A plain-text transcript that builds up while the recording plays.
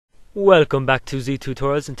Welcome back to Z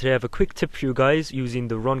Tutorials, and today I have a quick tip for you guys using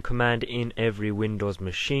the run command in every Windows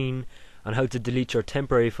machine on how to delete your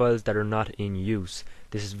temporary files that are not in use.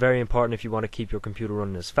 This is very important if you want to keep your computer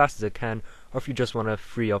running as fast as it can, or if you just want to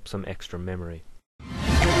free up some extra memory.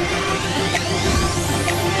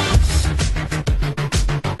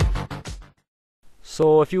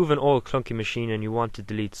 So if you have an old clunky machine and you want to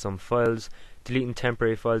delete some files, deleting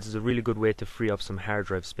temporary files is a really good way to free up some hard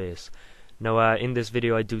drive space. Now in this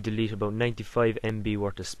video I do delete about 95 MB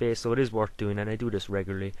worth of space, so it is worth doing, and I do this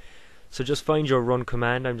regularly. So just find your run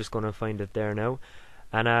command. I'm just going to find it there now,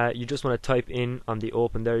 and you just want to type in on the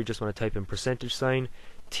open there, you just want to type in %,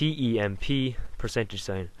 TEMP,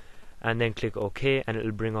 %, and then click OK, and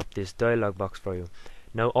it'll bring up this dialog box for you.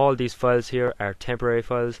 Now all these files here are temporary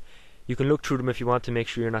files. You can look through them if you want to make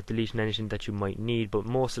sure you're not deleting anything that you might need, but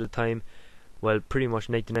most of the time, well, pretty much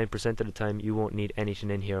 99% of the time, you won't need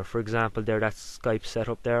anything in here. For example, there, that's Skype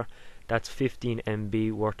setup there. That's 15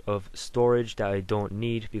 MB worth of storage that I don't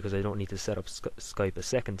need because I don't need to set up Skype a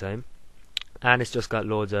second time. And it's just got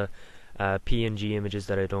loads of PNG images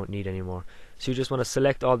that I don't need anymore. So you just want to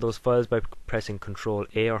select all those files by pressing Ctrl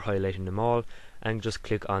A or highlighting them all, and just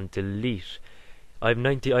click on delete. I have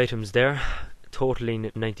 90 items there,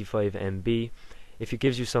 totaling 95 MB. If it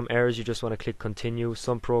gives you some errors, you just want to click continue.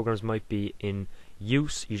 Some programs might be in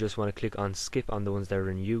use, you just want to click on skip on the ones that are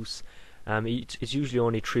in use. It's usually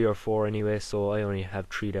only 3 or 4 anyway, so I only have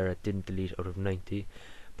 3 there that didn't delete out of 90.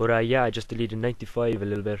 But yeah, I just deleted 95 a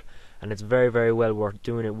little bit, and it's very well worth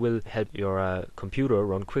doing. It will help your computer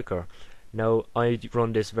run quicker. Now I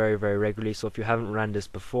run this very regularly, so if you haven't ran this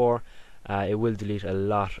before, it will delete a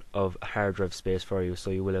lot of hard drive space for you,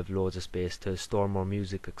 so you will have loads of space to store more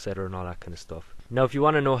music, etc., and all that kind of stuff. Now if you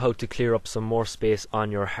want to know how to clear up some more space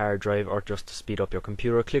on your hard drive, or just to speed up your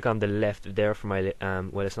computer, click on the left there for my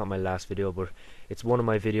well, it's not my last video, but it's one of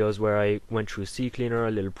my videos where I went through CCleaner,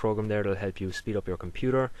 a little program there that'll help you speed up your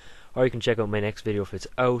computer. Or you can check out my next video if it's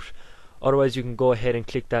out. Otherwise, you can go ahead and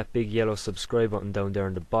click that big yellow subscribe button down there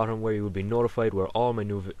on the bottom, where you will be notified where all my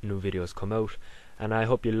new videos come out. And I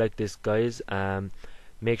hope you like this, guys.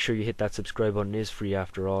 Make sure you hit that subscribe button. It is free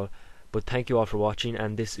after all. But thank you all for watching,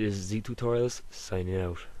 and this is Z Tutorials signing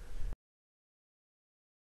out.